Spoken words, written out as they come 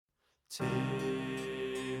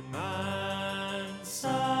Tim and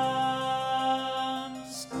Sam's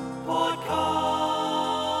podcast.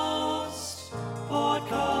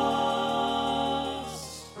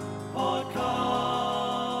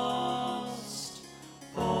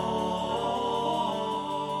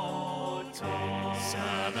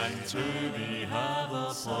 Sam and Toby have a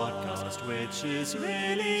podcast which is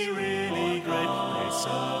really, really great. They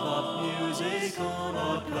serve up music on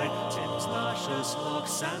a plate. Tim's luscious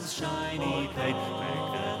locks, Sam's shiny plate,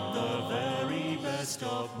 make them the very best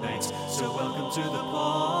of mates. So welcome to the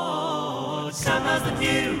pod. Sam has the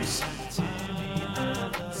news,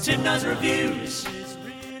 Tim does reviews.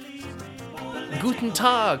 Guten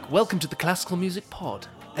Tag, welcome to the Classical Music Pod.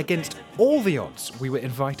 Against all the odds, we were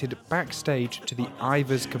invited backstage to the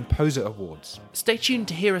Ivor's Composer Awards. Stay tuned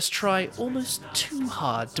to hear us try almost too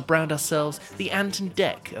hard to brand ourselves the Ant and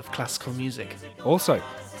Dec of classical music. Also,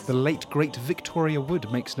 the late great Victoria Wood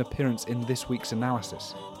makes an appearance in this week's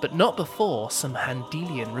analysis. But not before some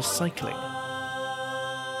Handelian recycling.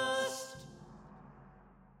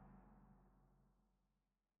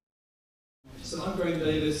 So I'm Graham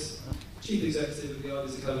Davis, Chief Executive of the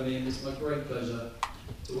Ivors Academy, and it's my great pleasure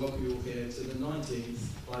to welcome you all here to the 19th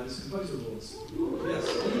Ivors Composer Awards. Yes,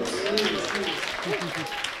 please.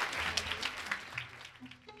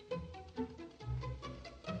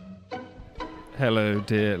 Hello,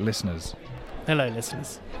 dear listeners. Hello,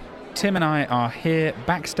 listeners. Tim and I are here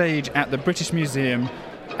backstage at the British Museum,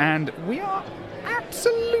 and we are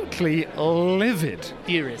absolutely livid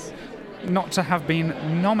Furious. not to have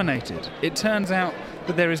been nominated. It turns out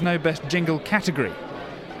that there is no Best Jingle category.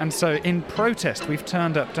 And so, in protest, we've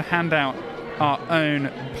turned up to hand out our own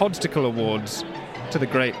Podsticle Awards to the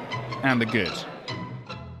great and the good.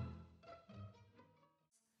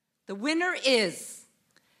 The winner is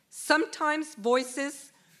Sometimes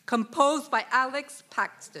Voices, composed by Alex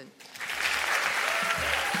Paxton.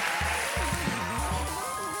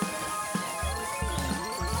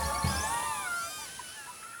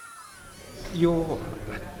 You're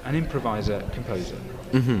an improviser, composer.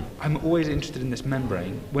 Mm-hmm. I'm always interested in this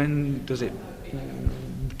membrane. When does it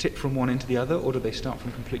tip from one into the other, or do they start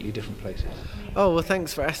from completely different places? Oh, well,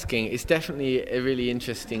 thanks for asking. It's definitely a really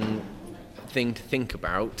interesting thing to think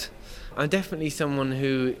about. I'm definitely someone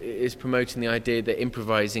who is promoting the idea that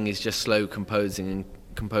improvising is just slow composing and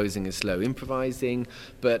composing is slow improvising,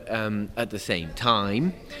 but at the same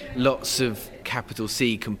time, lots of capital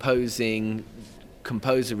C composer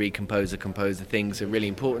things are really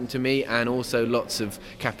important to me, and also lots of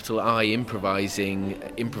capital I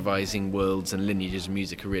improvising worlds and lineages of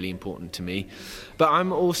music are really important to me. But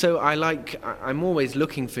I'm always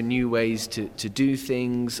looking for new ways to do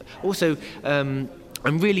things. Also,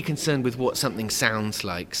 I'm really concerned with what something sounds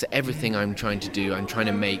like. So everything I'm trying to do, I'm trying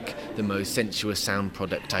to make the most sensuous sound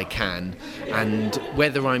product I can. And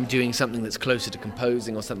whether I'm doing something that's closer to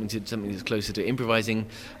composing or something that's closer to improvising,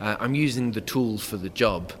 I'm using the tools for the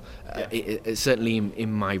job. Certainly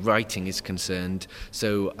in my writing is concerned.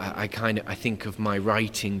 So I think of my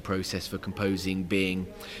writing process for composing being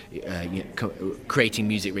creating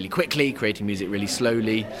music really quickly, creating music really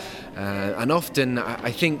slowly. And often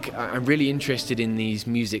I think I'm really interested in these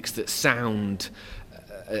musics that sound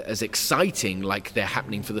as exciting, like they're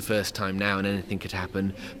happening for the first time now and anything could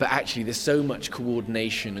happen, but actually there's so much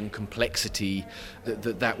coordination and complexity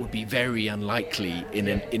that would be very unlikely in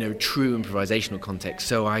a true improvisational context.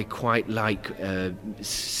 So I quite like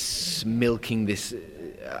milking this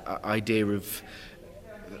idea of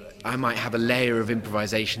I might have a layer of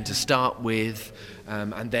improvisation to start with,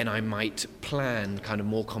 and then I might plan kind of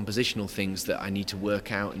more compositional things that I need to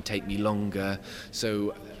work out and take me longer.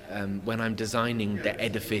 So when I'm designing the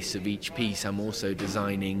edifice of each piece, I'm also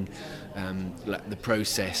designing like the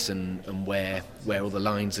process and where all the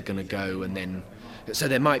lines are going to go, and then. So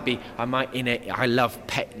there might be, I love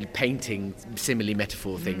painting simile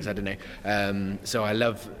metaphor things, I don't know. So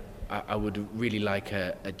I would really like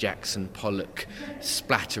a Jackson Pollock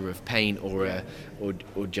splatter of paint or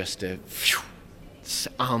just a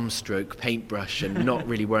arm stroke paintbrush, and not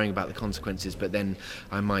really worrying about the consequences. But then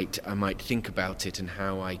I might think about it and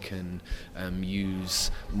how I can use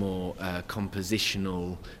more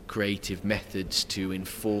compositional, creative methods to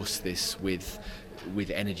enforce this with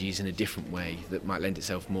energies in a different way that might lend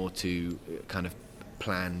itself more to kind of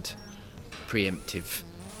planned, preemptive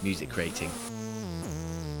music creating.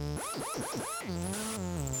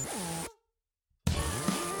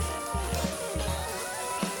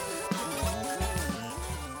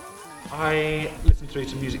 I listen through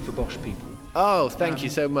to music for Bosch people, Oh, thank you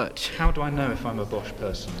so much. How do I know if I'm a Bosch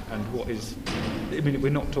person, and what is... I mean,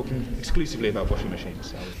 we're not talking exclusively about washing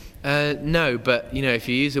machines. So. No, but, if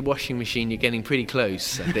you use a washing machine, you're getting pretty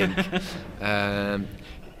close, I think.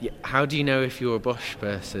 How do you know if you're a Bosch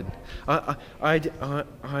person? I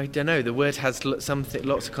don't know. The word has lots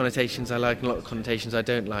of connotations I like and a lot of connotations I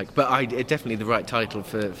don't like. But it's definitely the right title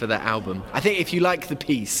for that album. I think if you like the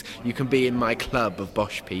piece, you can be in my club of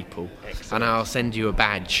Bosch people. Excellent. And I'll send you a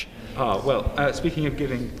badge. Speaking of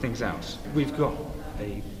giving things out, we've got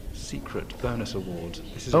a secret bonus award.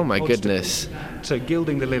 This is my goodness. So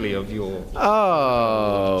gilding the lily of your...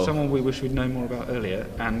 Oh. Someone we wish we'd known more about earlier,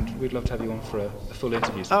 and we'd love to have you on for a full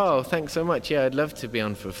interview. Oh, thanks so much. Yeah, I'd love to be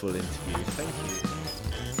on for a full interview. Thank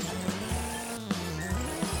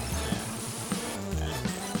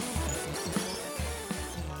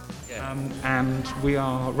you. And we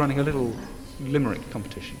are running a little limerick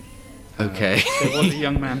competition. Okay. There was a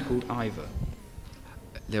young man called Ivor.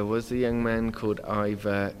 There was a young man called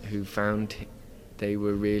Ivor who found they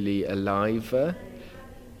were really alive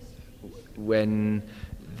when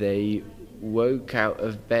they woke out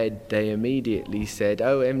of bed. They immediately said,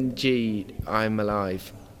 "OMG, I'm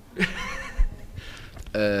alive."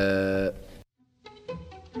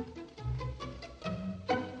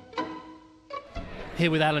 Here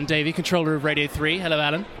with Alan Davey, controller of Radio 3. Hello,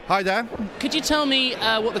 Alan. Hi there. Could you tell me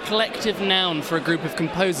what the collective noun for a group of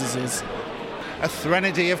composers is? A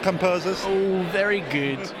threnody of composers. Oh, very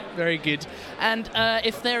good, very good. And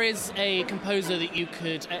if there is a composer that you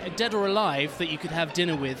could, dead or alive, that you could have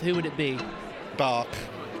dinner with, who would it be? Bach.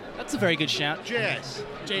 That's a very good shout. JS.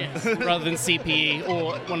 Rather than CPE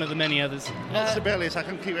or one of the many others. Not Sibelius, I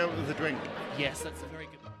can keep out with the drink. Yes, that's a very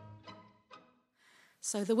good one.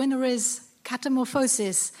 So the winner is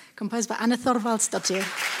Catamorphosis, composed by Anna Thorvaldsdottir.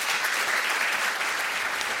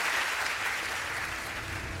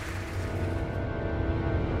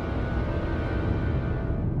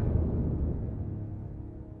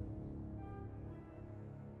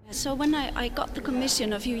 So when I got the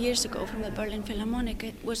commission a few years ago from the Berlin Philharmonic,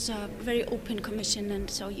 it was a very open commission, and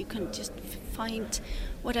so you can just find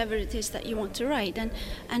whatever it is that you want to write. And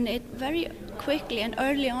it very quickly and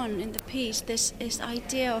early on in the piece, this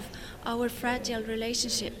idea of our fragile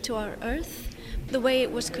relationship to our earth, the way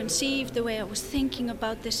it was conceived, the way I was thinking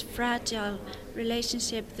about this fragile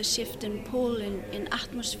relationship, the shift and pull in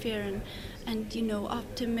atmosphere and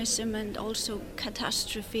optimism and also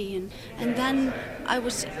catastrophe. And then I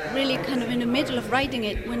was really kind of in the middle of writing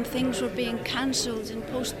it when things were being cancelled and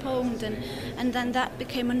postponed, and then that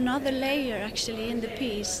became another layer actually in the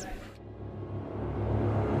piece.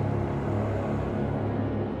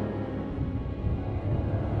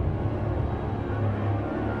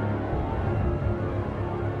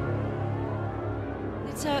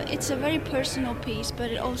 It's a very personal piece,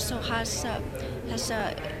 but it also has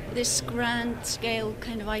this grand scale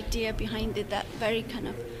kind of idea behind it that very kind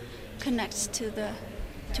of connects to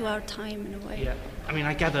our time in a way. Yeah, I mean,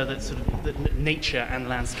 I gather that sort of that nature and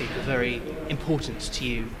landscape are very important to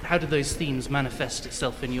you. How do those themes manifest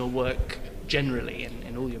itself in your work generally,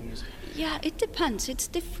 in all your music? Yeah, it depends. It's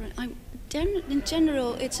different. In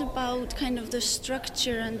general, it's about kind of the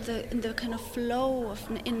structure and the kind of flow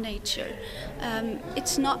in nature.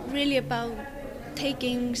 It's not really about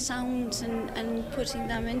taking sounds and putting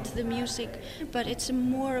them into the music, but it's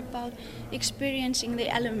more about experiencing the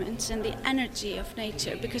elements and the energy of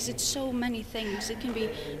nature, because it's so many things. It can be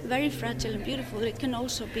very fragile and beautiful. It can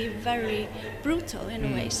also be very brutal in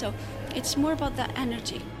a way. So it's more about that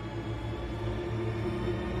energy.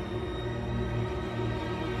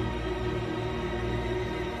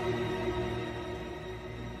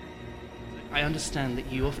 I understand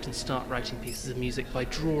that you often start writing pieces of music by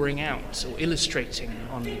drawing out or illustrating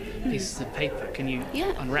on pieces of paper. Can you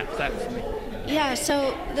unwrap that for me? Yeah,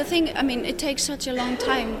 so the thing, I mean, it takes such a long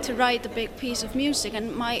time to write a big piece of music,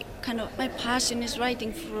 and my passion is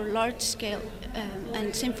writing for large scale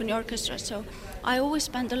and symphony orchestra. So I always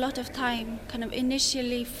spend a lot of time kind of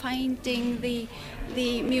initially finding the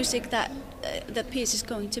music that the piece is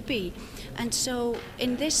going to be. And so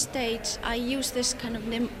in this stage I use this kind of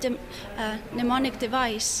mnemonic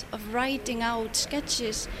device of writing out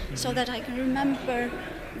sketches so that I can remember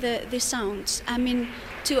the sounds. I mean,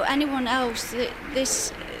 to anyone else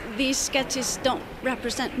these sketches don't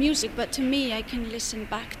represent music, but to me I can listen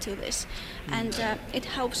back to this, and it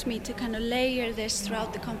helps me to kind of layer this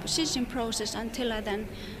throughout the composition process until I then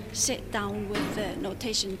sit down with the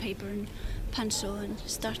notation paper and pencil and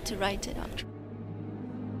start to write it out.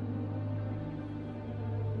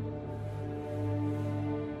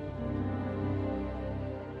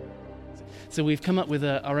 So we've come up with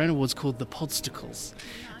our own awards called the Podsticles.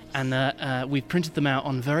 And we've printed them out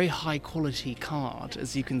on very high quality card,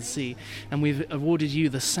 as you can see, and we've awarded you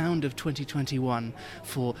the Sound of 2021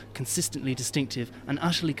 for consistently distinctive and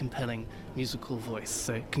utterly compelling musical voice.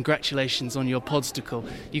 So congratulations on your podsticle.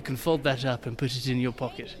 You can fold that up and put it in your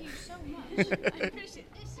pocket. Thank you so much. I appreciate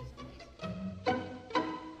this.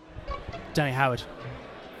 Danny Howard,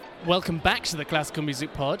 welcome back to the Classical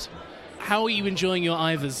Music Pod. How are you enjoying your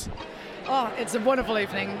Ivors? Oh, it's a wonderful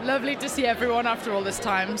evening. Lovely to see everyone after all this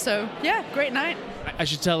time. So, yeah, great night. I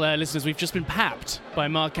should tell listeners we've just been papped by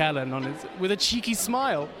Mark Allen with a cheeky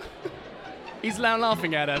smile. He's now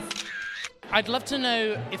laughing at us. I'd love to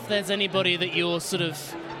know if there's anybody that you're sort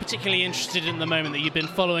of particularly interested in at the moment, that you've been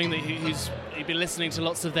following, you've been listening to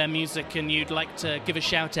lots of their music and you'd like to give a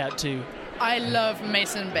shout out to. I love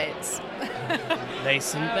Mason Bates.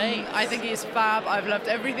 Mason Bates. I think he's fab. I've loved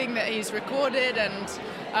everything that he's recorded, and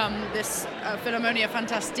this Philharmonia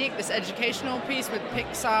Fantastique, this educational piece with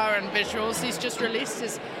Pixar and visuals he's just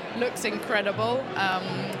released, looks incredible.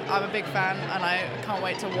 I'm a big fan, and I can't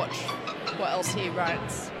wait to watch what else he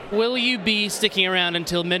writes. Will you be sticking around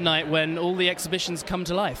until midnight when all the exhibitions come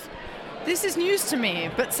to life? This is news to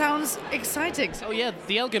me, but sounds exciting. Oh yeah,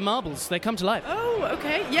 the Elgin Marbles, they come to life. Oh,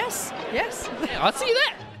 okay, yes. Yeah, I'll see you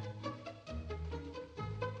there.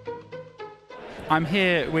 I'm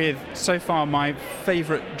here with, so far, my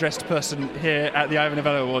favourite dressed person here at the Ivor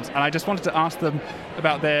Novello Awards, and I just wanted to ask them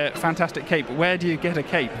about their fantastic cape. Where do you get a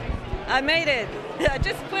cape? I made it.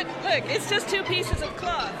 Look, it's just 2 pieces of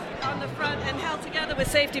cloth on the front and held together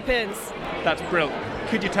with safety pins. That's brilliant.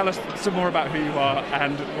 Could you tell us some more about who you are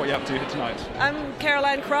and what you're up to here tonight? I'm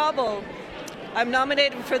Caroline Krobel. I'm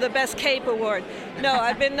nominated for the Best Cape Award. No,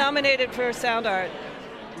 I've been nominated for sound art.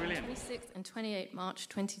 Brilliant. 26th and 28 March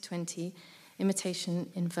 2020, Imitation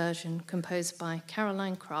Inversion, composed by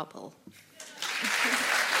Caroline Krobel.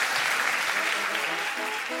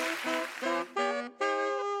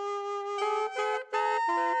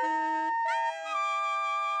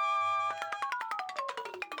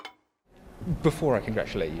 Before I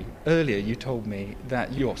congratulate you, earlier you told me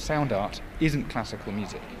that your sound art isn't classical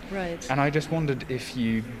music. Right. And I just wondered if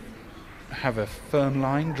you have a firm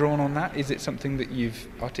line drawn on that. Is it something that you've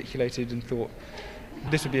articulated and thought,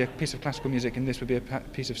 this would be a piece of classical music and this would be a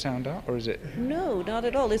piece of sound art, or is it? No, not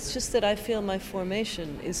at all. It's just that I feel my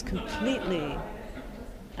formation is completely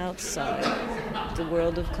outside the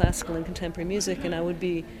world of classical and contemporary music, and I would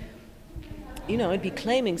be, I'd be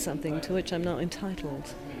claiming something to which I'm not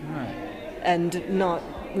entitled. Right. And not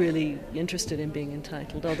really interested in being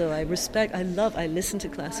entitled, although I listen to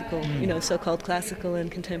classical, so-called classical and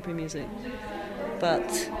contemporary music. But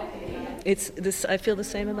I feel the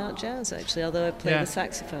same about jazz, actually, although I play the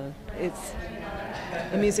saxophone. It's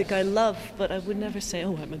a music I love, but I would never say,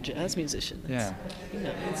 oh, I'm a jazz musician.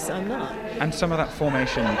 I'm not. And some of that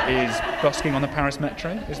formation is busking on the Paris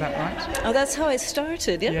Metro, is that right? Oh, that's how I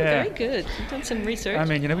started. Yeah. Very good. You've done some research. I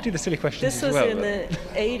mean, we do the silly questions This as was well. in the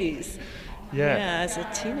 80s. Yeah, as a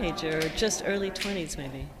teenager, or just early 20s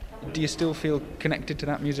maybe. Do you still feel connected to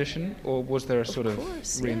that musician, or was there a sort of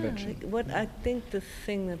reinvention? Yeah. I think the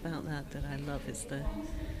thing about that I love is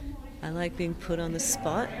I like being put on the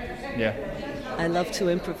spot. Yeah. I love to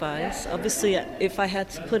improvise. Obviously, if I had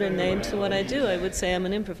to put a name to what I do, I would say I'm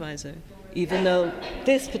an improviser. Even though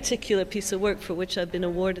this particular piece of work for which I've been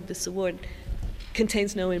awarded this award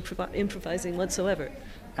contains no improvising whatsoever.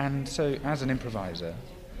 And so, as an improviser,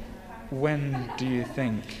 when do you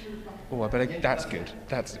think, that's good,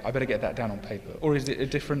 I better get that down on paper? Or is it a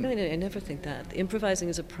different... No, I never think that. Improvising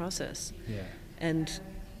is a process. Yeah. And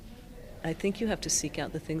I think you have to seek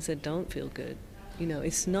out the things that don't feel good.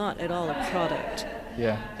 It's not at all a product.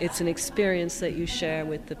 Yeah. It's an experience that you share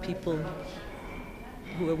with the people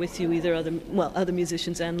who are with you, either other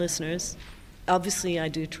musicians and listeners. Obviously, I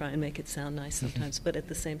do try and make it sound nice sometimes, but at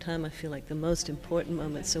the same time, I feel like the most important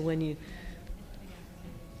moments are when you...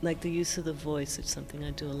 Like the use of the voice, it's something I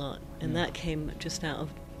do a lot. And that came just out of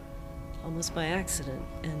almost by accident.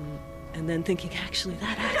 And then thinking, actually,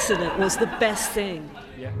 that accident was the best thing.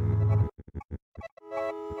 Yeah.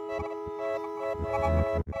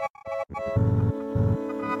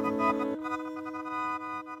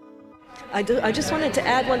 I just wanted to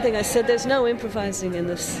add one thing. I said there's no improvising in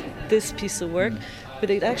this piece of work, but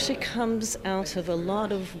it actually comes out of a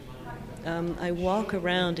lot of... I walk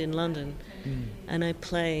around in London and I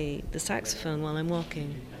play the saxophone while I'm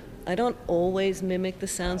walking. I don't always mimic the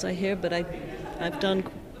sounds I hear, but I've done,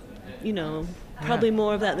 probably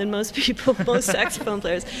more of that than most people, most saxophone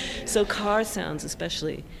players. So car sounds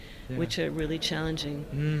especially, which are really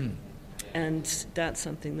challenging. And that's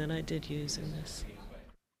something that I did use in this.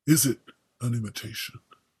 Is it an imitation?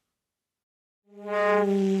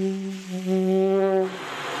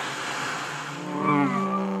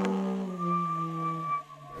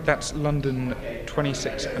 That's London,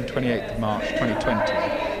 26th and 28th of March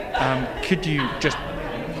 2020. Could you just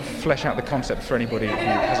flesh out the concept for anybody who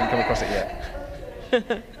hasn't come across it yet?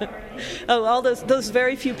 Oh, all those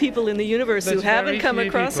very few people in the universe who haven't come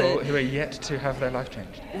across it. Very few people who are yet to have their life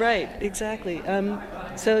changed. Right, exactly.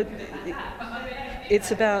 So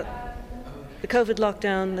it's about the COVID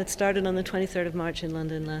lockdown that started on the 23rd of March in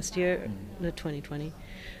London last year, 2020.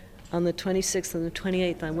 On the 26th and the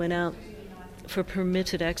 28th, I went out for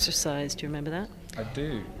permitted exercise. Do you remember that? I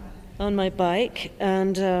do. On my bike,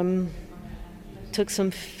 and took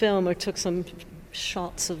some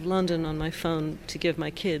shots of London on my phone to give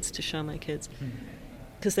my kids, to show my kids.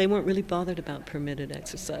 Because they weren't really bothered about permitted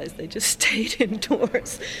exercise. They just stayed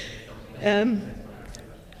indoors. And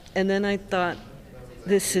then I thought,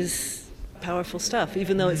 this is powerful stuff,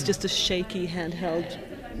 even though it's just a shaky,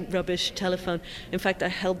 handheld, rubbish telephone. In fact, I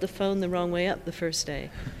held the phone the wrong way up the first day,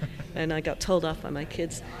 and I got told off by my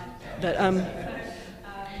kids. But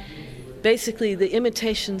basically, the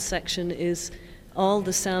imitation section is all the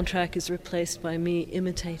soundtrack is replaced by me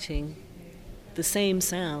imitating the same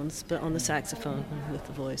sounds, but on the saxophone with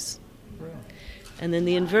the voice. And then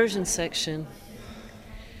the inversion section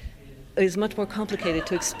is much more complicated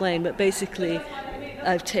to explain, but basically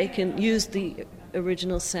I've used the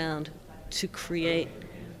original sound to create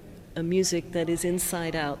a music that is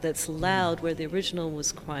inside out, that's loud where the original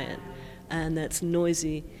was quiet, and that's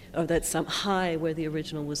noisy, or that's high where the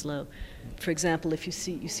original was low. For example, if you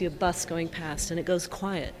see a bus going past and it goes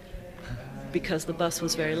quiet because the bus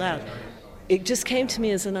was very loud. It just came to me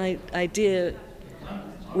as an idea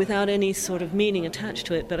without any sort of meaning attached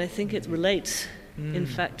to it, but I think it relates, in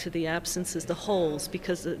fact, to the absences, the holes,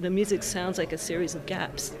 because the music sounds like a series of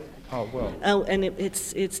gaps. Oh, well. Oh, and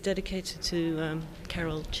it's dedicated to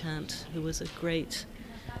Carol Chant, who was a great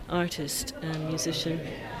artist and musician,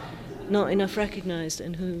 not enough recognized,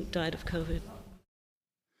 and who died of COVID.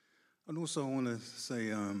 And also I want to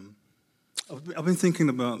say, I've been thinking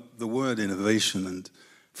about the word innovation, and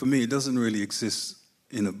for me it doesn't really exist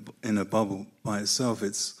in a bubble by itself.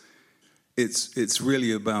 It's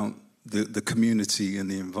really about the community and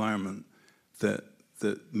the environment that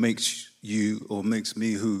makes you or makes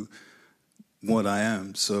me what I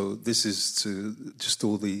am. So this is to just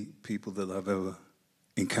all the people that I've ever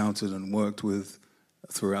encountered and worked with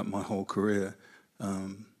throughout my whole career,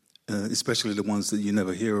 especially the ones that you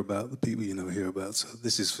never hear about, the people you never hear about. So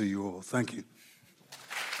this is for you all. Thank you.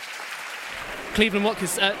 Cleveland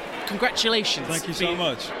Watkins, congratulations. Thank you so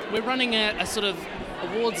much. We're running a sort of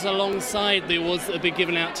awards alongside the awards that have been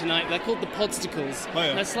given out tonight. They're called the Podsticles. Oh,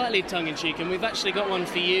 yeah. They're slightly tongue-in-cheek, and we've actually got one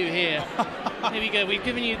for you here. Here we go. We've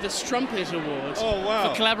given you the Strumpet Award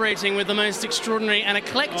for collaborating with the most extraordinary and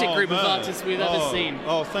eclectic group of artists we've ever seen.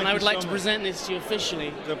 Oh, thank you. And I would like so to much. present this to you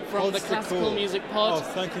officially Podsticle. from the Classical Music Pod. Oh,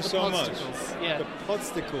 thank you so much. Yeah. The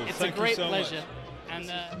Podsticles. It's Thank a great you so pleasure. Much.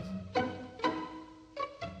 And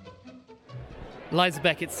Liza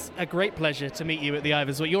Beck, it's a great pleasure to meet you at the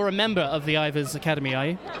Ivors. Well, you're a member of the Ivors Academy, are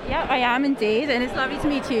you? Yeah, I am indeed, and it's lovely to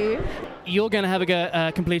meet you. You're going to have a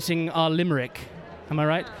go completing our limerick, am I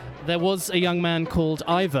right? There was a young man called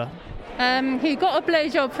Ivor. He got a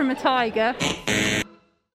blowjob from a tiger.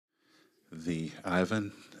 The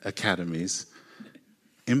Ivor Academy's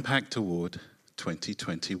Impact Award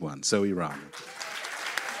 2021. Zoe Rahman.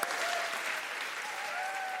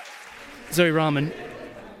 Zoe Rahman,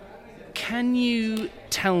 can you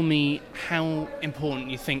tell me how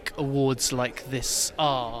important you think awards like this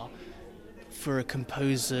are for a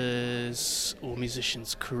composer's or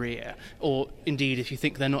musician's career? Or indeed, if you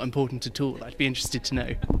think they're not important at all, I'd be interested to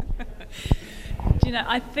know. Do you know,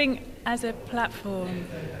 I think as a platform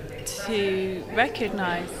to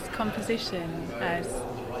recognise composition as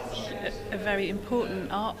a very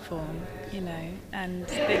important art form, you know, and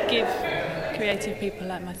that give creative people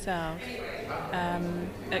like myself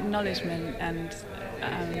acknowledgement, and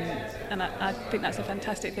I think that's a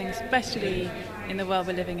fantastic thing, especially in the world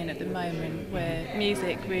we're living in at the moment, where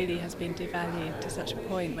music really has been devalued to such a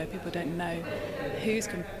point where people don't know who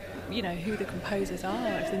the composers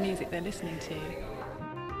are of the music they're listening to.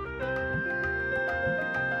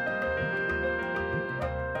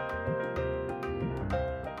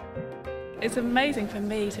 It's amazing for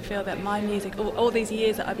me to feel that my music, all these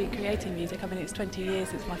years that I've been creating music, I mean, it's 20 years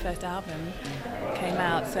since my first album came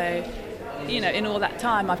out, so, you know, in all that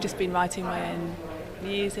time I've just been writing my own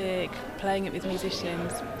music, playing it with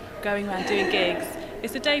musicians, going around doing gigs.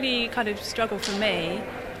 It's a daily kind of struggle for me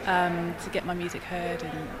to get my music heard,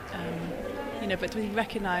 and, you know, but to be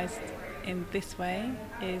recognised in this way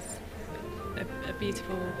is a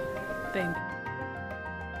beautiful thing.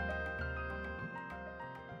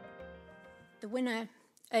 The winner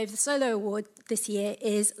of the solo award this year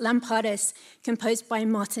is Lampares, composed by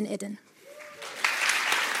Martin Iden.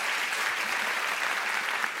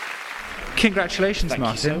 Congratulations, Thank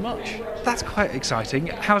Martin. you so much. That's quite exciting.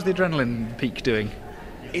 How's the adrenaline peak doing?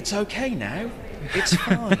 It's okay now. It's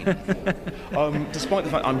fine. Despite the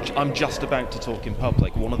fact I'm just about to talk in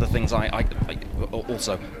public, one of the things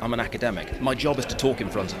I'm an academic. My job is to talk in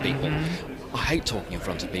front of people. I hate talking in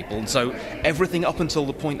front of people, and so everything up until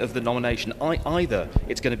the point of the nomination, either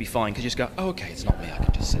it's going to be fine because you just go, oh, okay, it's not me, I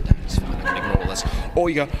can just sit down, it's fine, I can ignore all this, or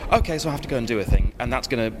you go, okay, so I have to go and do a thing, and that's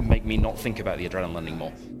going to make me not think about the adrenaline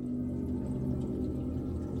anymore.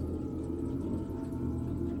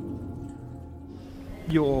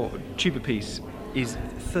 Your tuba piece is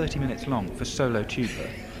 30 minutes long for solo tuba.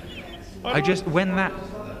 When that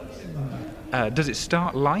does it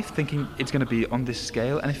start life thinking it's going to be on this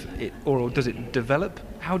scale, and or does it develop?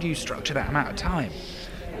 How do you structure that amount of time?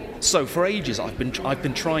 So for ages I've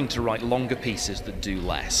been trying to write longer pieces that do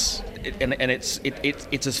less, and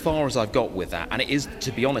it's as far as I've got with that. And it is,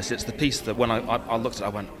 to be honest, it's the piece that when I looked at it, I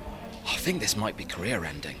went, I think this might be career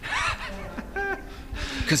ending,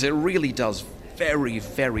 because it really does very,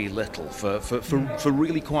 very little for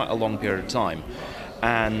really quite a long period of time.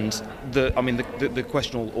 And the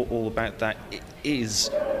question all about that is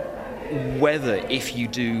whether if you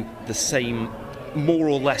do the same, more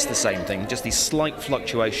or less the same thing, just these slight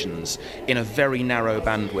fluctuations in a very narrow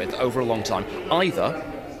bandwidth over a long time, either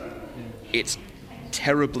it's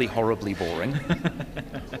terribly, horribly boring,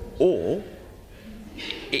 or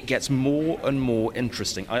it gets more and more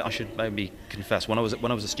interesting. I should maybe confess, when I was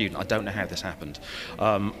a student, I don't know how this happened.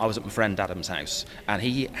 I was at my friend Adam's house, and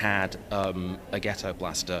he had a ghetto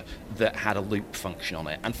blaster that had a loop function on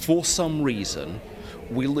it. And for some reason,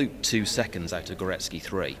 we looped 2 seconds out of Goretzky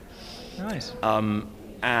 3. Nice.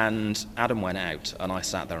 And Adam went out, and I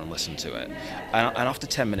sat there and listened to it. And after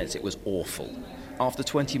 10 minutes, it was awful. After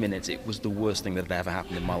 20 minutes, it was the worst thing that had ever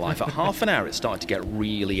happened in my life. At half an hour, it started to get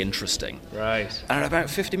really interesting. Right. And at about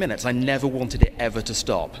 50 minutes, I never wanted it ever to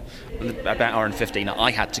stop. About an hour and 15,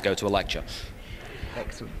 I had to go to a lecture.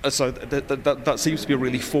 Excellent. So that seems to be a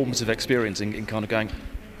really formative experience in kind of going,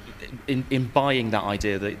 in buying that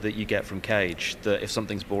idea that you get from Cage, that if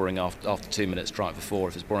something's boring after 2 minutes, try it for 4.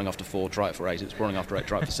 If it's boring after 4, try it for 8. If it's boring after 8,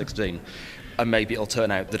 try it for 16. And maybe it'll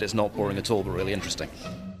turn out that it's not boring at all, but really interesting.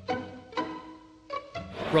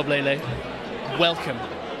 Rob Lele, welcome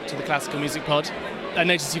to the Classical Music Pod. I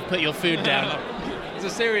noticed you've put your food down. It's a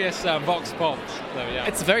serious Vox Pop, though, yeah.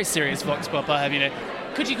 It's a very serious Vox Pop, I have you know.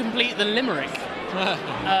 Could you complete the limerick?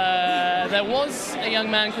 There was a young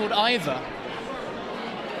man called Ivor.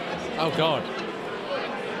 Oh, God.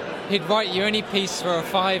 He'd write you any piece for a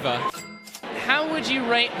 £5. How would you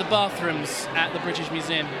rate the bathrooms at the British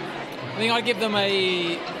Museum? I think I'd give them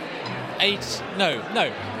a 8. No.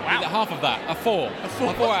 Wow. Half of that. A 4. A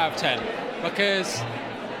 4 out of 10. Because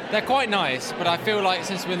they're quite nice, but I feel like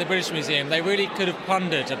since we're in the British Museum, they really could have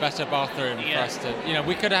plundered a better bathroom for us to...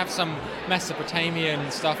 we could have some Mesopotamian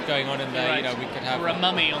stuff going on in there. Right. We could have... Or a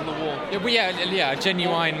mummy on the wall. Yeah, a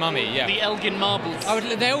genuine mummy, yeah. The Elgin marbles.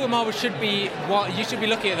 The Elgin marbles should be... you should be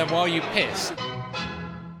looking at them while you piss.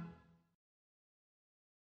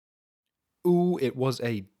 Ooh, it was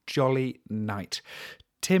a jolly night.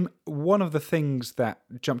 Tim, one of the things that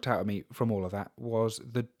jumped out at me from all of that was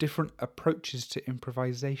the different approaches to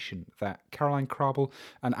improvisation that Caroline Krabel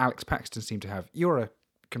and Alex Paxton seem to have. You're a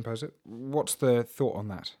composer. What's the thought on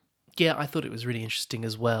that? Yeah, I thought it was really interesting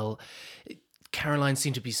as well. Caroline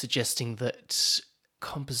seemed to be suggesting that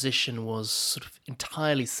composition was sort of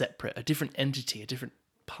entirely separate, a different entity, a different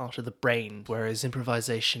part of the brain, whereas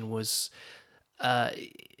improvisation was...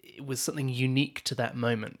 it was something unique to that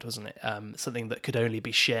moment, wasn't it? Something that could only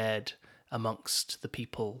be shared amongst the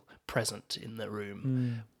people present in the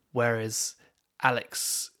room. Whereas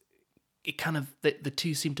Alex, it kind of the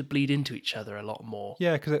two seem to bleed into each other a lot more.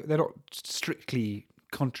 Yeah, because they're not strictly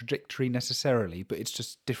contradictory necessarily, but it's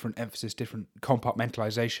just different emphasis, different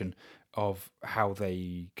compartmentalization of how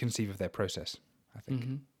they conceive of their process, I think.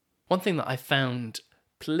 Mm-hmm. One thing that I found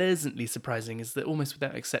pleasantly surprising is that almost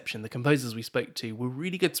without exception, the composers we spoke to were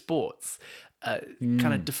really good sports,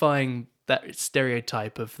 kind of defying that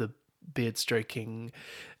stereotype of the beard-stroking,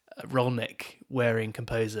 Rolnick-wearing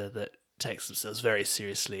composer that takes themselves very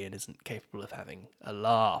seriously and isn't capable of having a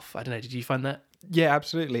laugh. I don't know, did you find that? Yeah,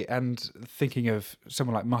 absolutely. And thinking of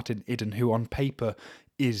someone like Martin Iden, who on paper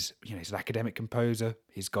is, he's an academic composer,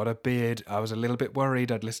 he's got a beard. I was a little bit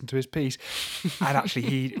worried, I'd listened to his piece. And actually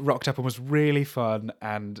he rocked up and was really fun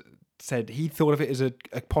and said he thought of it as a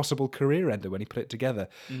possible career ender when he put it together.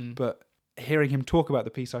 But hearing him talk about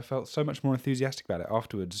the piece, I felt so much more enthusiastic about it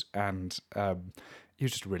afterwards, and he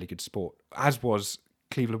was just a really good sport, as was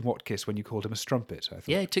Cleveland Watkiss when you called him a strumpet, I thought.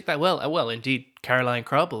 Yeah, he took that well. Well, indeed, Caroline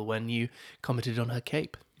Crabble when you commented on her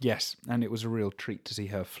cape. Yes, and it was a real treat to see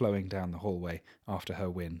her flowing down the hallway after her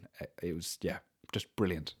win. It was, just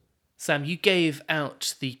brilliant. Sam, you gave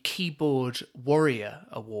out the Keyboard Warrior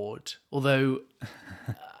Award, although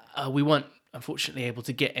we weren't, unfortunately, able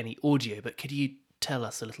to get any audio, but could you tell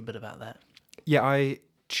us a little bit about that? Yeah, I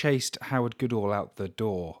chased Howard Goodall out the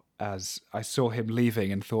door as I saw him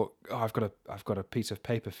leaving and thought, I've got a piece of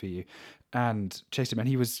paper for you, and chased him, and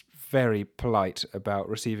he was very polite about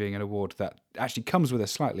receiving an award that actually comes with a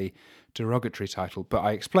slightly derogatory title, but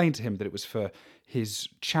I explained to him that it was for his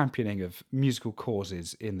championing of musical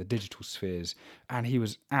causes in the digital spheres, and he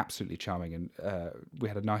was absolutely charming, and we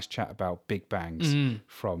had a nice chat about Big Bangs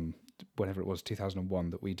from whenever it was,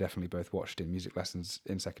 2001, that we definitely both watched in music lessons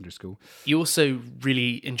in secondary school. You also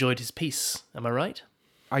really enjoyed his piece, am I right?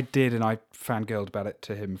 I did, and I fangirled about it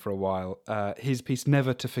to him for a while. His piece,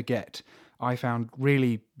 Never to Forget, I found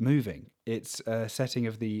really moving. It's a setting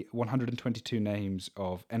of the 122 names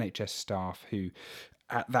of NHS staff who,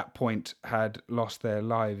 at that point, had lost their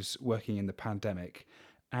lives working in the pandemic.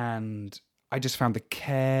 And I just found the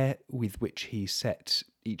care with which he set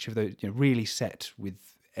each of those, really set with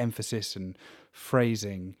emphasis and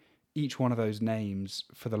phrasing each one of those names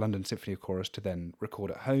for the London Symphony Chorus to then record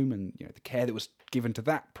at home, and the care that was given to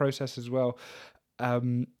that process as well.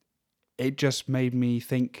 It just made me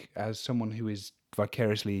think, as someone who is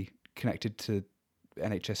vicariously connected to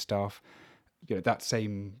NHS staff, that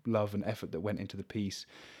same love and effort that went into the piece,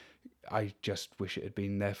 I just wish it had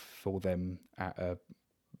been there for them at a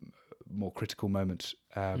more critical moment.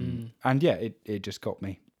 And yeah, it just got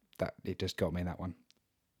me. It just got me in that one.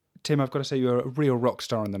 Tim, I've got to say you're a real rock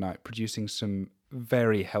star in the night, producing some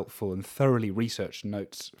very helpful and thoroughly researched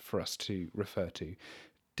notes for us to refer to.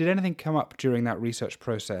 Did anything come up during that research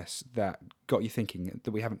process that got you thinking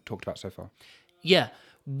that we haven't talked about so far? Yeah,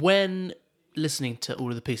 when listening to all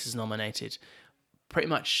of the pieces nominated, pretty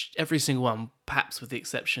much every single one, perhaps with the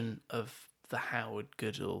exception of the Howard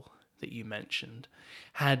Goodall that you mentioned,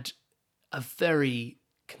 had a very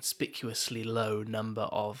conspicuously low number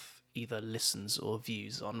of either listens or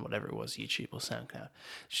views on whatever it was, YouTube or SoundCloud.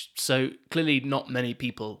 So clearly not many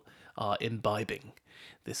people are imbibing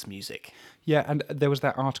this music. Yeah, and there was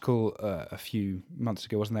that article a few months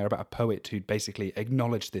ago, wasn't there, about a poet who'd basically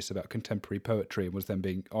acknowledged this about contemporary poetry and was then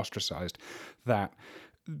being ostracised, that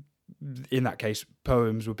in that case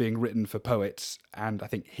poems were being written for poets, and I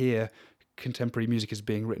think here contemporary music is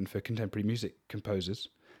being written for contemporary music composers.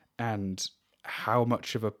 And how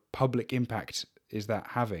much of a public impact is that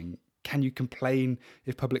having? Can you complain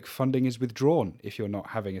if public funding is withdrawn if you're not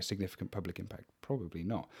having a significant public impact? Probably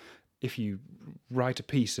not. If you write a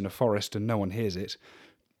piece in a forest and no one hears it,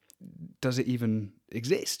 does it even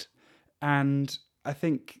exist? And I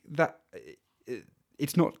think that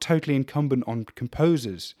it's not totally incumbent on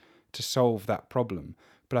composers to solve that problem.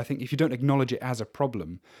 But I think if you don't acknowledge it as a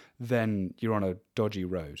problem, then you're on a dodgy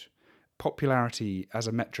road. Popularity as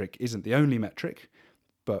a metric isn't the only metric,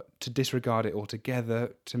 but to disregard it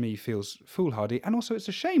altogether, to me, feels foolhardy. And also it's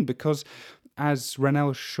a shame because, as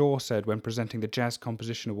Rennell Shaw said when presenting the Jazz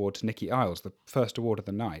Composition Award to Nicky Isles, the first award of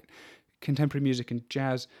the night, contemporary music and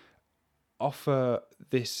jazz offer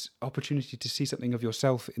this opportunity to see something of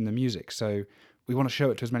yourself in the music. So we want to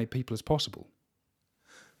show it to as many people as possible.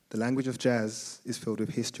 The language of jazz is filled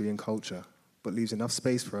with history and culture, but leaves enough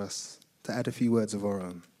space for us to add a few words of our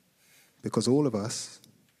own. Because all of us,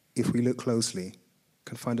 if we look closely,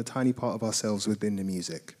 can find a tiny part of ourselves within the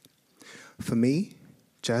music. For me,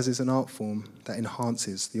 jazz is an art form that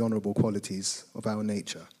enhances the honourable qualities of our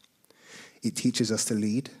nature. It teaches us to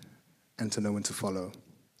lead and to know when to follow.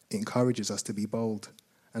 It encourages us to be bold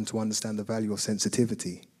and to understand the value of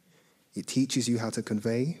sensitivity. It teaches you how to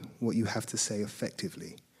convey what you have to say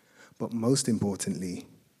effectively. But most importantly,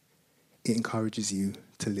 it encourages you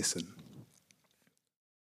to listen.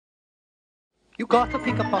 You got to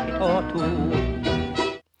pick a pocket or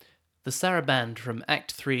two. The Saraband from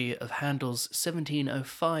Act 3 of Handel's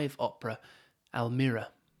 1705 opera, Almira.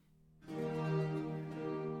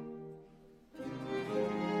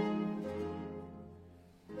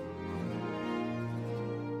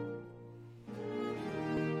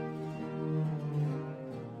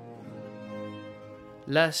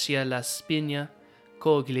 Lascia la spina,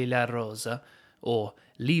 cogli la rosa, or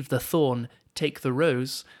Leave the thorn, take the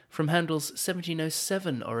rose, from Handel's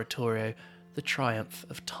 1707 oratorio, The Triumph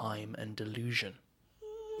of Time and Delusion.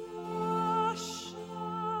 Lascia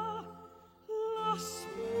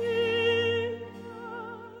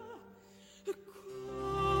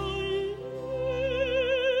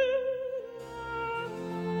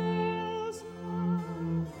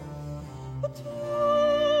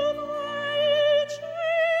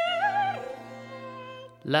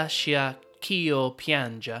Lascia ch'io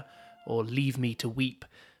pianga, or Leave Me to Weep,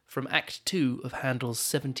 from Act 2 of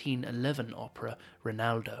Handel's 1711 opera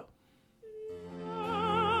Rinaldo.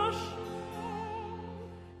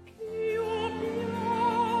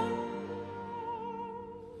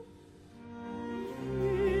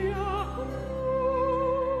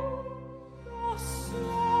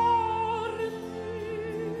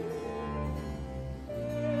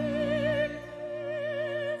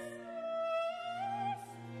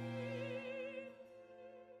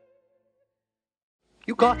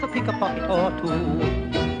 You got to pick a pocket or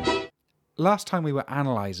two. Last time we were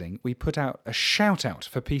analysing, we put out a shout-out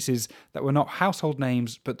for pieces that were not household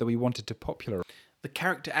names, but that we wanted to popularise. The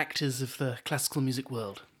character actors of the classical music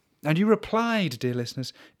world. And you replied, dear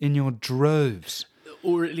listeners, in your droves.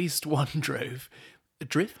 Or at least one drove. A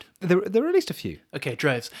drift? There were at least a few. Okay,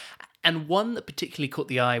 droves. And one that particularly caught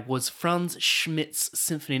the eye was Franz Schmidt's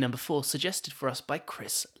Symphony No. 4, suggested for us by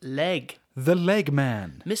Chris Legg. The Leg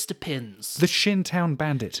Man. Mr. Pins. The Shintown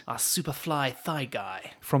Bandit. Our superfly thigh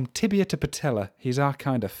guy. From tibia to patella, he's our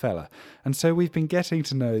kind of fella. And so we've been getting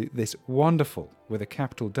to know this wonderful, with a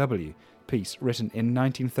capital W, piece written in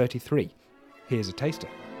 1933. Here's a taster.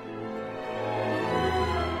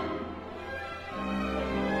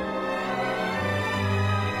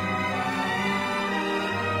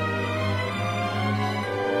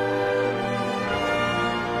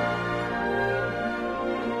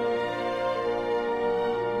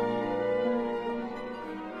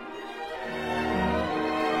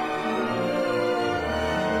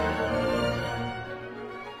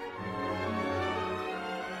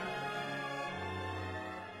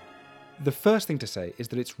 The first thing to say is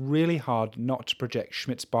that it's really hard not to project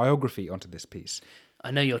Schmidt's biography onto this piece.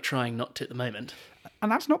 I know you're trying not to at the moment.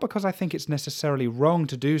 And that's not because I think it's necessarily wrong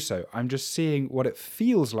to do so. I'm just seeing what it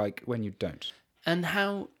feels like when you don't. And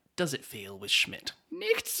how does it feel with Schmidt?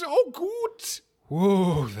 Nicht so gut!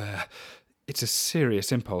 Whoa there. It's a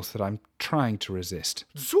serious impulse that I'm trying to resist.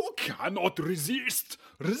 So cannot resist.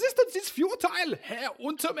 Resistance is futile, Herr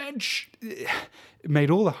Untermensch. It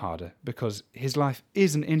made all the harder because his life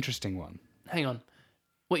is an interesting one. Hang on.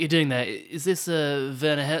 What you're doing there, is this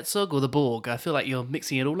Werner Herzog or the Borg? I feel like you're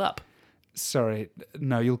mixing it all up. Sorry,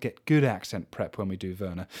 no, you'll get good accent prep when we do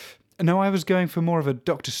Werner. No, I was going for more of a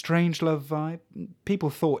Dr. Strangelove vibe. People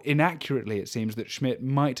thought, inaccurately it seems, that Schmidt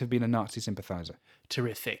might have been a Nazi sympathiser.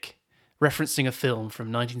 Terrific. Referencing a film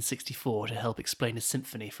from 1964 to help explain a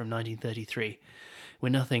symphony from 1933. We're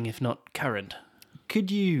nothing if not current.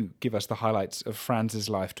 Could you give us the highlights of Franz's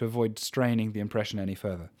life to avoid straining the impression any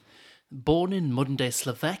further? Born in modern-day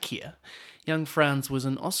Slovakia, young Franz was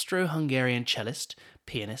an Austro-Hungarian cellist,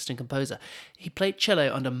 pianist and composer. He played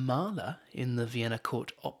cello under Mahler in the Vienna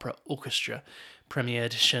Court Opera Orchestra,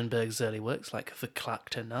 premiered Schoenberg's early works like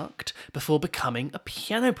Verklagte Nacht, before becoming a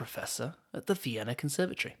piano professor at the Vienna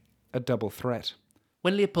Conservatory. A double threat.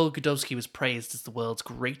 When Leopold Godowsky was praised as the world's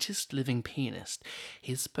greatest living pianist,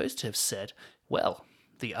 he is supposed to have said, well,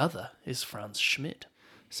 the other is Franz Schmidt.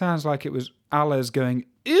 Sounds like it was Allah's going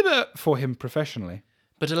immer for him professionally.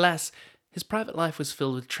 But alas, his private life was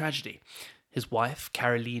filled with tragedy. His wife,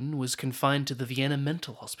 Caroline, was confined to the Vienna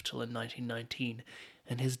Mental Hospital in 1919,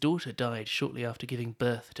 and his daughter died shortly after giving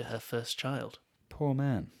birth to her first child. Poor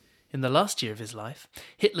man. In the last year of his life,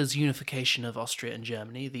 Hitler's unification of Austria and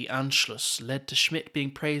Germany, the Anschluss, led to Schmidt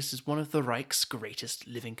being praised as one of the Reich's greatest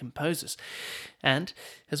living composers. And,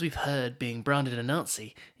 as we've heard, being branded a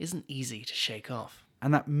Nazi isn't easy to shake off.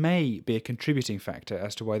 And that may be a contributing factor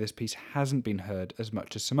as to why this piece hasn't been heard as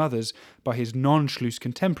much as some others by his non-Schluss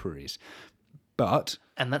contemporaries. But...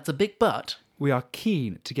 and that's a big but. We are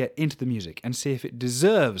keen to get into the music and see if it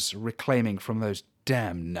deserves reclaiming from those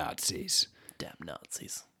damn Nazis. Damn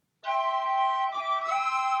Nazis.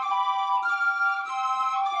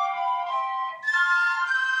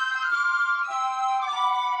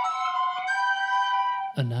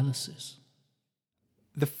 Analysis.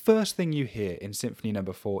 The first thing you hear in Symphony No.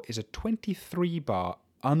 4 is a 23-bar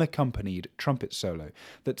unaccompanied trumpet solo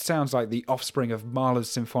that sounds like the offspring of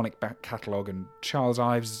Mahler's symphonic back catalogue and Charles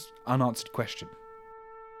Ives' unanswered question.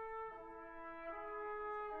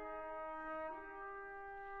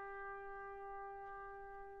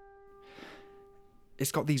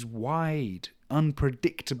 It's got these wide,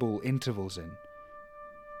 unpredictable intervals in,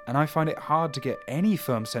 and I find it hard to get any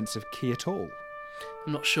firm sense of key at all.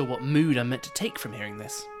 I'm not sure what mood I'm meant to take from hearing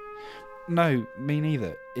this. No, me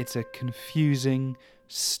neither. It's a confusing,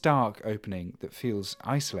 stark opening that feels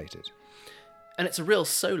isolated. And it's a real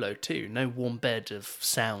solo too, no warm bed of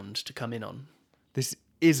sound to come in on. This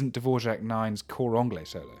isn't Dvorak 9's Cor Anglais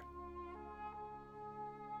solo.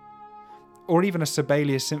 Or even a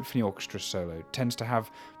Sibelius Symphony Orchestra solo tends to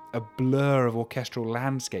have a blur of orchestral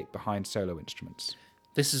landscape behind solo instruments.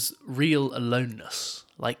 This is real aloneness,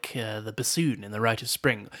 like the bassoon in The Rite of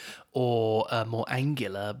Spring, or a more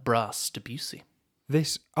angular brass Debussy.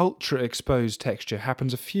 This ultra-exposed texture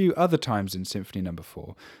happens a few other times in Symphony No.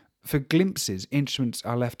 4. For glimpses, instruments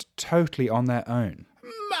are left totally on their own.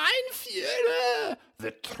 Mein Führer!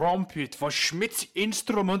 The trumpet was Schmidt's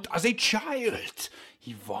instrument as a child.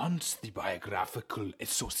 He wants the biographical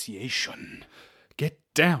association. Get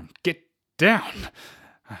down, get down!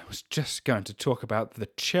 I was just going to talk about the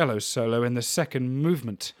cello solo in the second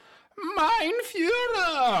movement. Mein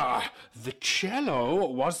Führer! The cello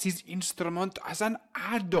was his instrument as an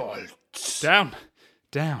adult. Down,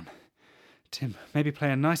 down. Tim, maybe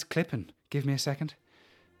play a nice clip and give me a second.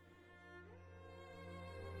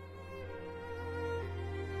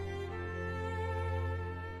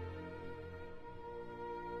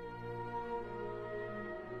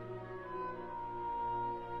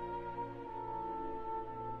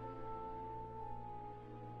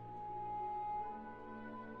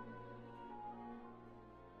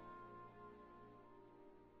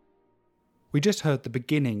 We just heard the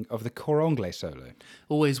beginning of the Cor Anglais solo.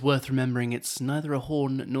 Always worth remembering it's neither a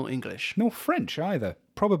horn nor English. Nor French either.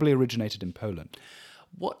 Probably originated in Poland.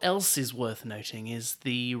 What else is worth noting is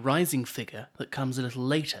the rising figure that comes a little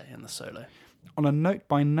later in the solo. On a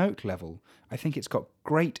note-by-note level, I think it's got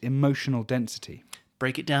great emotional density.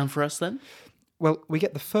 Break it down for us then? Well, we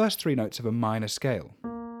get the first 3 notes of a minor scale.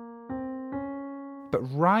 But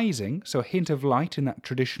rising, so a hint of light in that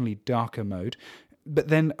traditionally darker mode, but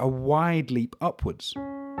then a wide leap upwards.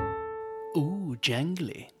 Ooh,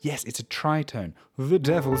 jangly. Yes, it's a tritone, the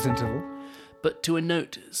devil's interval. But to a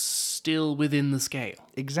note still within the scale.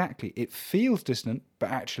 Exactly. It feels dissonant,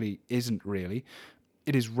 but actually isn't really.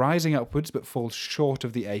 It is rising upwards, but falls short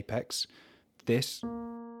of the apex. This.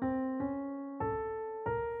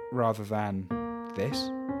 Rather than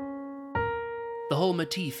this. The whole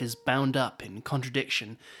motif is bound up in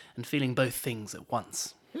contradiction and feeling both things at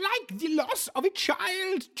once. Like the loss of a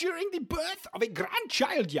child during the birth of a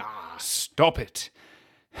grandchild, yeah. Stop it.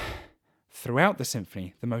 Throughout the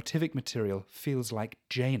symphony, the motivic material feels like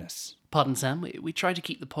Janus. Pardon, Sam, we tried to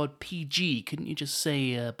keep the pod PG. Couldn't you just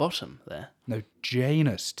say bottom there? No,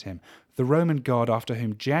 Janus, Tim. The Roman god after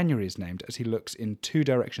whom January is named, as he looks in 2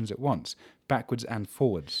 directions at once, backwards and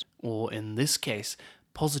forwards. Or, in this case,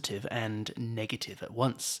 positive and negative at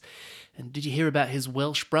once. And did you hear about his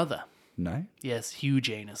Welsh brother? No? Yes, Hugh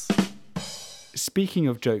Janus. Speaking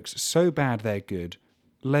of jokes so bad they're good,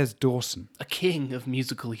 Les Dawson. A king of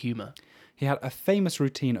musical humour. He had a famous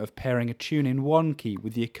routine of pairing a tune in one key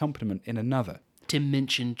with the accompaniment in another. Tim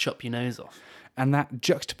Minchin, Chop Your Nose Off. And that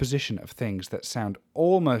juxtaposition of things that sound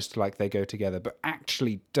almost like they go together but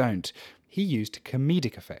actually don't, he used to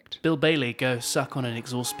comedic effect. Bill Bailey, Go Suck on an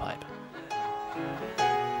Exhaust Pipe.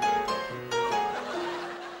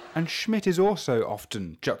 And Schmidt is also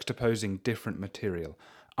often juxtaposing different material,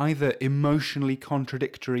 either emotionally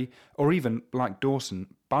contradictory or even, like Dawson,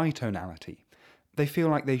 bitonality. They feel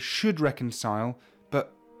like they should reconcile,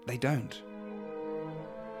 but they don't.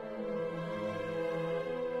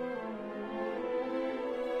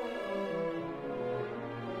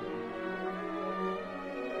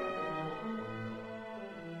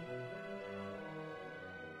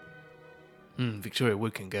 Victoria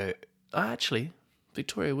Wood can go. Actually,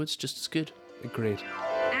 Victoria Wood's just as good. Agreed.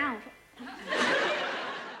 Ow.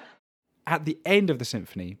 At the end of the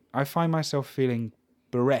symphony, I find myself feeling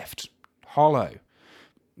bereft, hollow,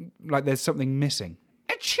 like there's something missing.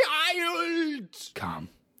 A child! Calm,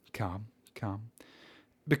 calm, calm.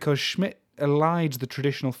 Because Schmidt elides the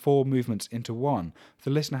traditional 4 movements into one, the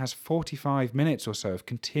listener has 45 minutes or so of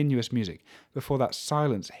continuous music before that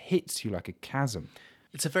silence hits you like a chasm.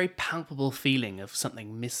 It's a very palpable feeling of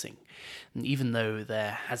something missing, and even though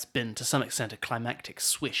there has been to some extent a climactic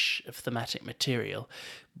swish of thematic material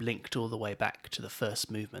linked all the way back to the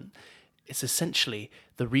first movement, it's essentially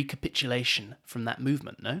the recapitulation from that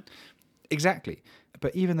movement, no? Exactly.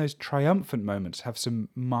 But even those triumphant moments have some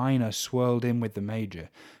minor swirled in with the major.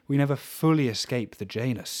 We never fully escape the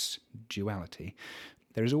Janus duality.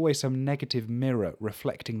 There is always some negative mirror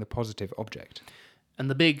reflecting the positive object. And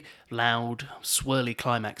the big, loud, swirly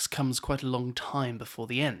climax comes quite a long time before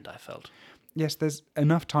the end, I felt. Yes, there's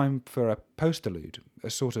enough time for a postlude, a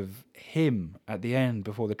sort of hymn at the end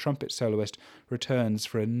before the trumpet soloist returns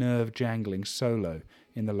for a nerve-jangling solo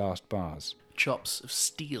in the last bars. Chops of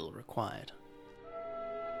steel required.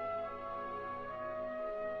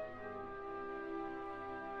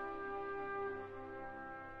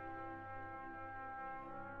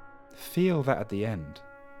 Feel that at the end.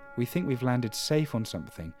 We think we've landed safe on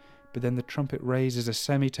something, but then the trumpet raises a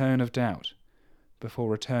semitone of doubt before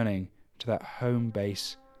returning to that home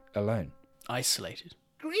base alone. Isolated.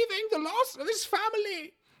 Grieving the loss of his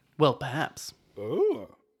family. Well, perhaps. Oh,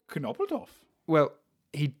 Knoppelhoff. Well,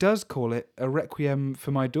 he does call it a requiem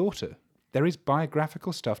for my daughter. There is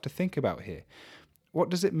biographical stuff to think about here. What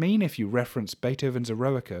does it mean if you reference Beethoven's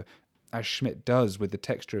Eroica, as Schmidt does with the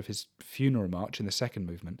texture of his funeral march in the second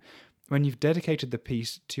movement, when you've dedicated the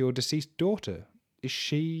piece to your deceased daughter? Is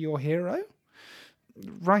she your hero?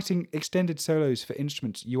 Writing extended solos for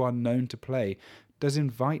instruments you are known to play does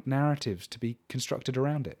invite narratives to be constructed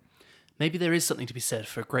around it. Maybe there is something to be said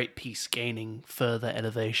for a great piece gaining further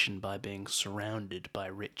elevation by being surrounded by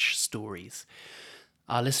rich stories.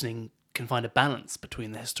 Our listening can find a balance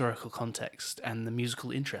between the historical context and the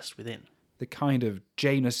musical interest within. The kind of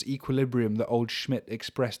Janus equilibrium that old Schmidt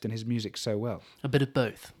expressed in his music so well. A bit of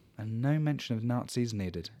both. And no mention of Nazis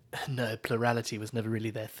needed. No, plurality was never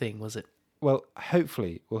really their thing, was it? Well,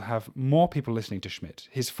 hopefully we'll have more people listening to Schmidt,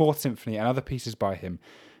 his Fourth Symphony and other pieces by him,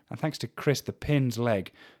 and thanks to Chris the Pin's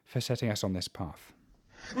Leg for setting us on this path.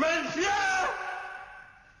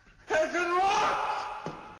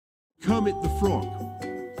 Kermit the Frog.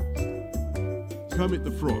 Kermit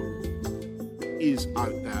the Frog is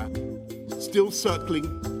out there, still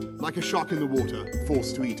circling like a shark in the water,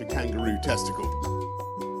 forced to eat a kangaroo testicle.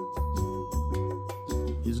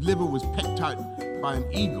 His liver was pecked out by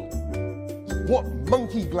an eagle. What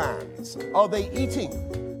monkey glands are they eating?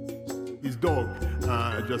 His dog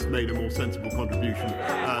just made a more sensible contribution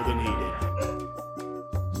than he did.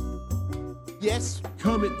 Yes,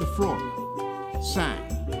 Kermit the Frog sang.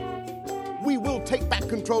 We will take back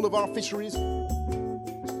control of our fisheries.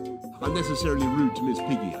 Unnecessarily rude to Miss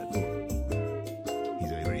Piggy, I thought.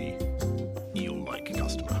 He's a very eel-like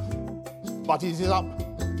customer. But it is up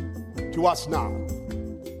to us now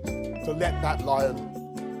to let that lion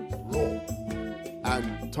roar.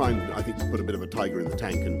 And time, I think, to put a bit of a tiger in the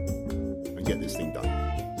tank and get this thing done.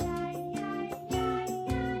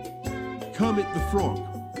 Kermit the Frog.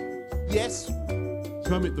 Yes,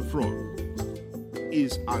 Kermit the Frog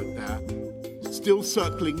is out there, still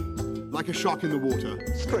circling like a shark in the water.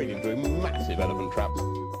 Straight into a massive elephant trap.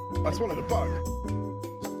 I swallowed a bug.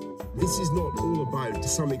 This is not all about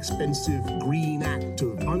some expensive green act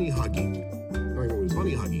of bunny hugging. I know it's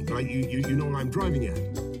bunny hugging. You know what I'm driving at.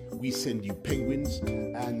 We send you penguins,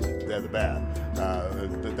 and they're the bear.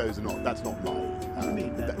 That's not mine.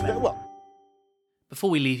 Well. Before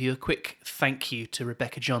we leave you, a quick thank you to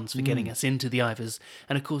Rebecca Johns for getting us into the Ivors,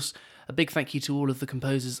 and of course, a big thank you to all of the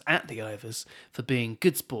composers at the Ivors for being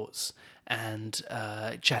good sports and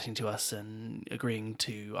chatting to us and agreeing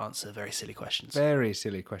to answer very silly questions. Very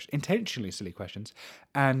silly questions, intentionally silly questions.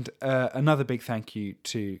 And another big thank you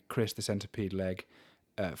to Chris the Centipede Leg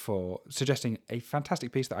for suggesting a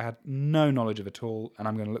fantastic piece that I had no knowledge of at all, and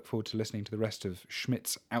I'm going to look forward to listening to the rest of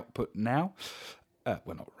Schmidt's output now.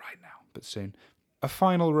 Well, not right now, but soon. A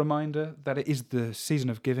final reminder that it is the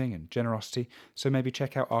season of giving and generosity, so maybe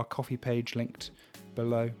check out our coffee page linked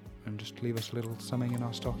below and just leave us a little something in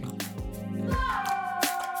our stocking.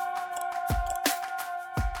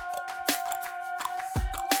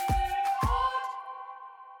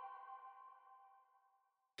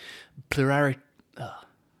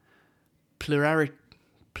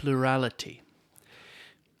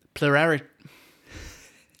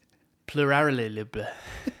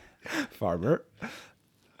 Farmer.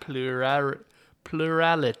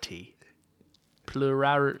 Plurality.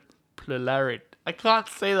 I can't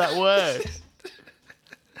say that word.